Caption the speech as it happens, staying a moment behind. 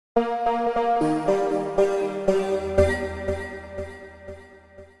Hey,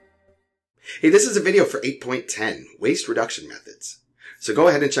 this is a video for 8.10, Waste Reduction Methods. So go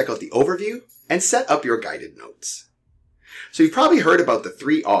ahead and check out the overview and set up your guided notes. So you've probably heard about the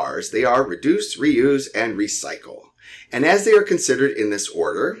 3 R's. They are reduce, reuse, and recycle. And as they are considered in this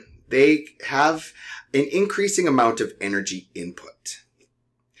order, they have an increasing amount of energy input.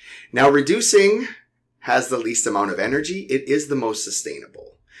 Now, reducing has the least amount of energy. It is the most sustainable.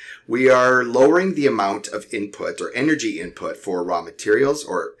 We are lowering the amount of input or energy input for raw materials,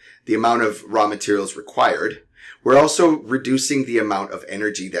 or the amount of raw materials required. We're also reducing the amount of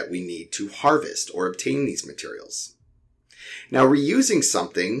energy that we need to harvest or obtain these materials. Now, reusing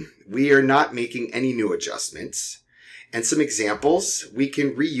something, we are not making any new adjustments. And some examples, we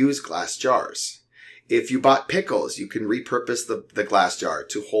can reuse glass jars. If you bought pickles, you can repurpose the glass jar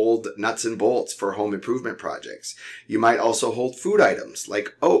to hold nuts and bolts for home improvement projects. You might also hold food items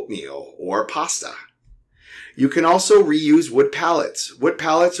like oatmeal or pasta. You can also reuse wood pallets. Wood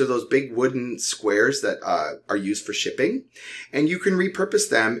pallets are those big wooden squares that are used for shipping, and you can repurpose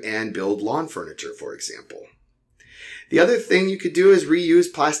them and build lawn furniture, for example. The other thing you could do is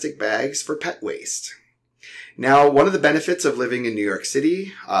reuse plastic bags for pet waste. Now, one of the benefits of living in New York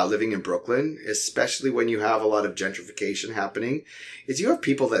City, living in Brooklyn, especially when you have a lot of gentrification happening, is you have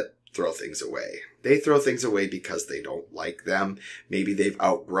people that throw things away. They throw things away because they don't like them. Maybe they've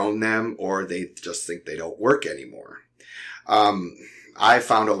outgrown them, or they just think they don't work anymore. I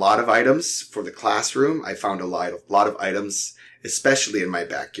found a lot of items for the classroom. I found a lot of items, especially in my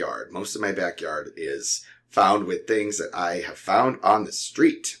backyard. Most of my backyard is found with things that I have found on the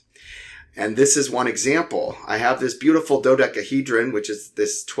street. And this is one example. I have this beautiful dodecahedron, which is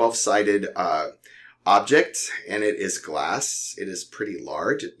this 12-sided object, and it is glass. It is pretty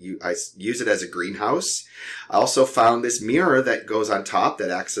large. I use it as a greenhouse. I also found this mirror that goes on top that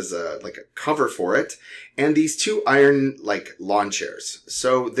acts as a cover for it, and these 2 iron lawn chairs.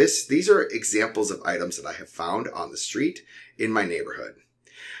 So these are examples of items that I have found on the street in my neighborhood.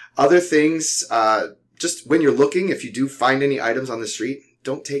 Other things, just when you're looking, if you do find any items on the street,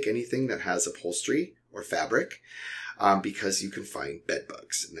 don't take anything that has upholstery or fabric, because you can find bed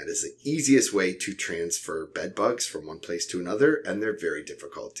bugs. And that is the easiest way to transfer bed bugs from one place to another, and they're very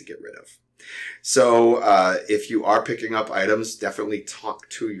difficult to get rid of. So if you are picking up items, definitely talk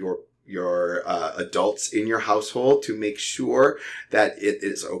to your adults in your household to make sure that it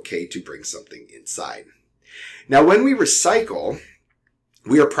is okay to bring something inside. Now, when we recycle,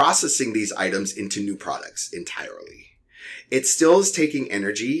 we are processing these items into new products entirely. It still is taking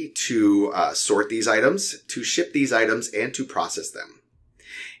energy to sort these items, to ship these items, and to process them.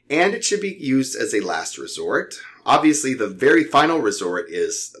 And it should be used as a last resort. Obviously, the very final resort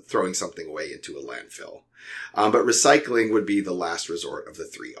is throwing something away into a landfill. But recycling would be the last resort of the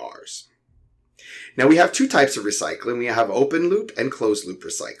 3 R's. Now, we have 2 types of recycling. We have open loop and closed loop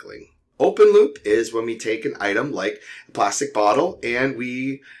recycling. Open loop is when we take an item like a plastic bottle and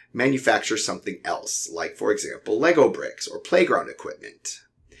we manufacture something else, like, for example, Lego bricks or playground equipment.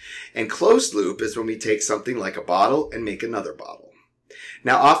 And closed loop is when we take something like a bottle and make another bottle.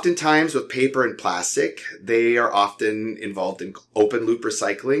 Now, oftentimes with paper and plastic, they are often involved in open loop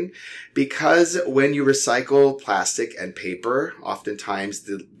recycling, because when you recycle plastic and paper, oftentimes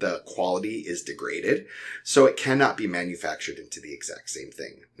the quality is degraded, so it cannot be manufactured into the exact same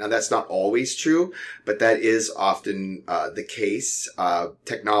thing. Now, that's not always true, but that is often the case.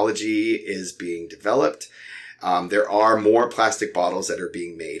 Technology is being developed. There are more plastic bottles that are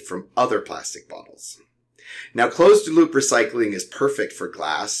being made from other plastic bottles. Now, closed-loop recycling is perfect for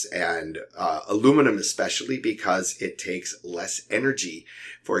glass and aluminum especially, because it takes less energy,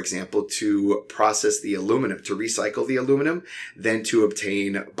 for example, to process the aluminum, to recycle the aluminum, than to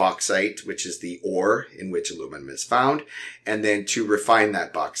obtain bauxite, which is the ore in which aluminum is found, and then to refine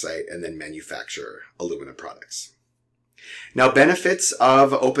that bauxite and then manufacture aluminum products. Now, benefits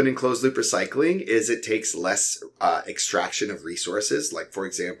of open and closed loop recycling is it takes less extraction of resources. Like, for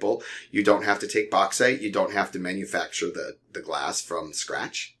example, you don't have to take bauxite. You don't have to manufacture the glass from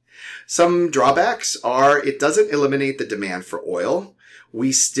scratch. Some drawbacks are it doesn't eliminate the demand for oil.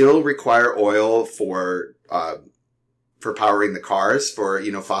 We still require oil for powering the cars, for,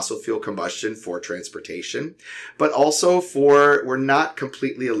 fossil fuel combustion for transportation, but also we're not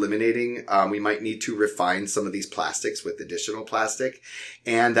completely eliminating, we might need to refine some of these plastics with additional plastic,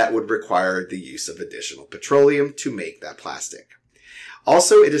 and that would require the use of additional petroleum to make that plastic.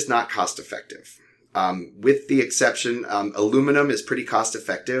 Also, it is not cost effective. With the exception, aluminum is pretty cost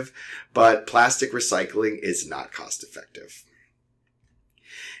effective, but plastic recycling is not cost effective.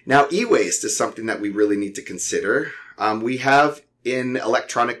 Now, e-waste is something that we really need to consider. We have in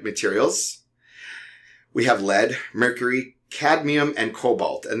electronic materials, we have lead, mercury, cadmium, and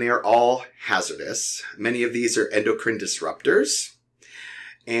cobalt, and they are all hazardous. Many of these are endocrine disruptors,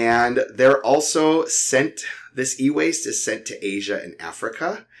 and they're also sent, this e-waste is sent to Asia and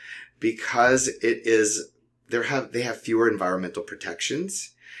Africa because they have fewer environmental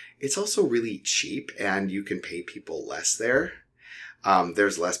protections. It's also really cheap, and you can pay people less there.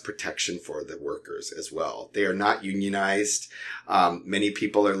 There's less protection for the workers as well. They are not unionized. Many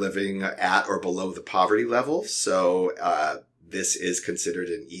people are living at or below the poverty level. So, this is considered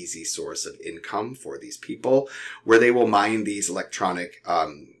an easy source of income for these people, where they will mine these electronic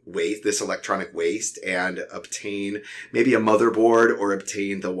waste and obtain maybe a motherboard or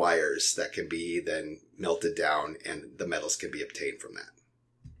obtain the wires that can be then melted down, and the metals can be obtained from that.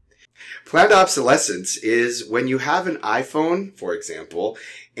 Planned obsolescence is when you have an iPhone, for example,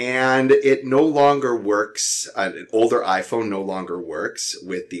 and it no longer works, an older iPhone no longer works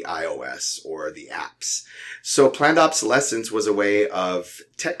with the iOS or the apps. So planned obsolescence was a way of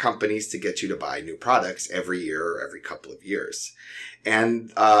tech companies to get you to buy new products every year or every couple of years.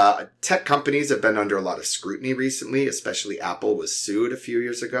 And tech companies have been under a lot of scrutiny recently, especially Apple was sued a few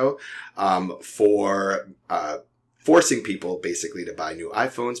years ago for forcing people basically to buy new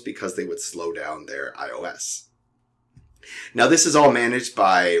iPhones because they would slow down their iOS. Now, this is all managed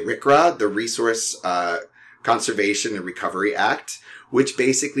by RCRA, the Resource Conservation and Recovery Act, which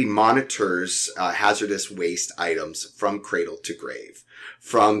basically monitors hazardous waste items from cradle to grave,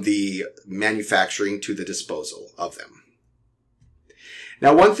 from the manufacturing to the disposal of them.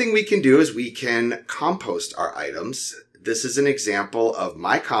 Now, one thing we can do is we can compost our items. This is an example of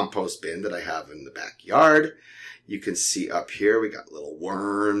my compost bin that I have in the backyard. You can see up here, we got little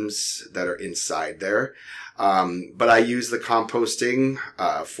worms that are inside there. But I use the composting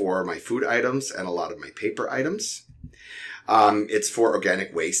for my food items and a lot of my paper items. It's for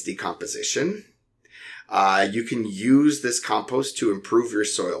organic waste decomposition. You can use this compost to improve your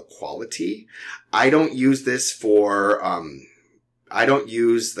soil quality. I don't use this for, I don't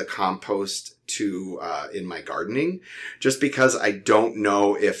use the compost in my gardening, just because I don't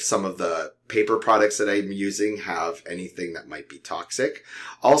know if some of the paper products that I'm using have anything that might be toxic.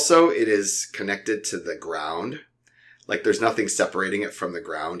 Also, it is connected to the ground. Like, there's nothing separating it from the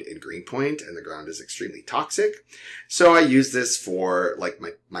ground in Greenpoint, and the ground is extremely toxic. So I use this for like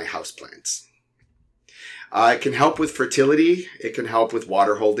my house plants. It can help with fertility. It can help with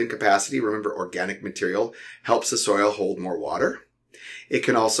water holding capacity. Remember, organic material helps the soil hold more water. It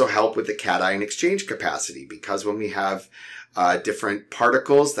can also help with the cation exchange capacity, because when we have different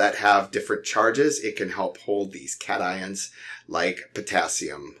particles that have different charges, it can help hold these cations like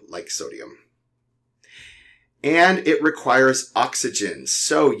potassium, like sodium. And it requires oxygen.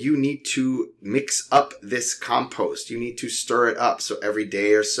 So you need to mix up this compost. You need to stir it up. So every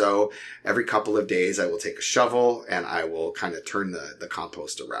day or so, every couple of days, I will take a shovel and I will kind of turn the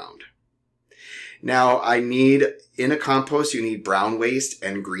compost around. Now, in a compost, you need brown waste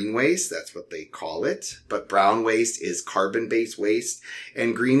and green waste. That's what they call it. But brown waste is carbon-based waste,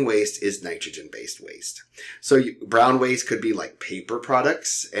 and green waste is nitrogen-based waste. So brown waste could be like paper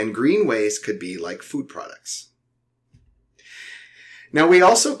products, and green waste could be like food products. Now, we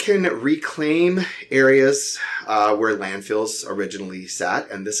also can reclaim areas where landfills originally sat,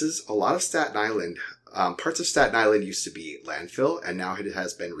 and this is a lot of Staten Island. Parts of Staten Island used to be landfill, and now it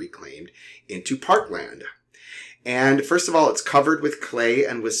has been reclaimed into parkland. And first of all, it's covered with clay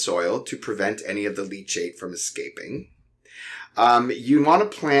and with soil to prevent any of the leachate from escaping. You want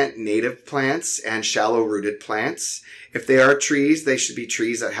to plant native plants and shallow-rooted plants. If they are trees, they should be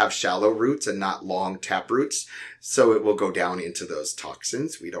trees that have shallow roots and not long tap roots, so it will go down into those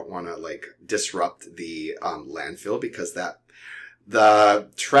toxins. We don't want to disrupt the landfill, because the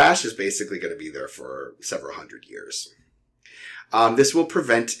trash is basically going to be there for several hundred years. This will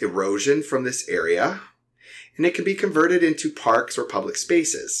prevent erosion from this area, and it can be converted into parks or public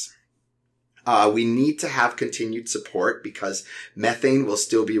spaces. We need to have continued support because methane will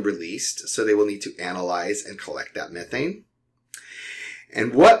still be released, so they will need to analyze and collect that methane.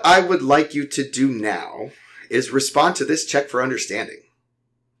 And what I would like you to do now is respond to this check for understanding.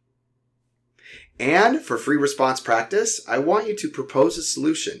 And for free response practice, I want you to propose a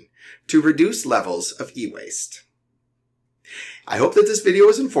solution to reduce levels of e-waste. I hope that this video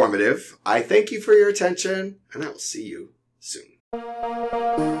was informative. I thank you for your attention, and I will see you soon.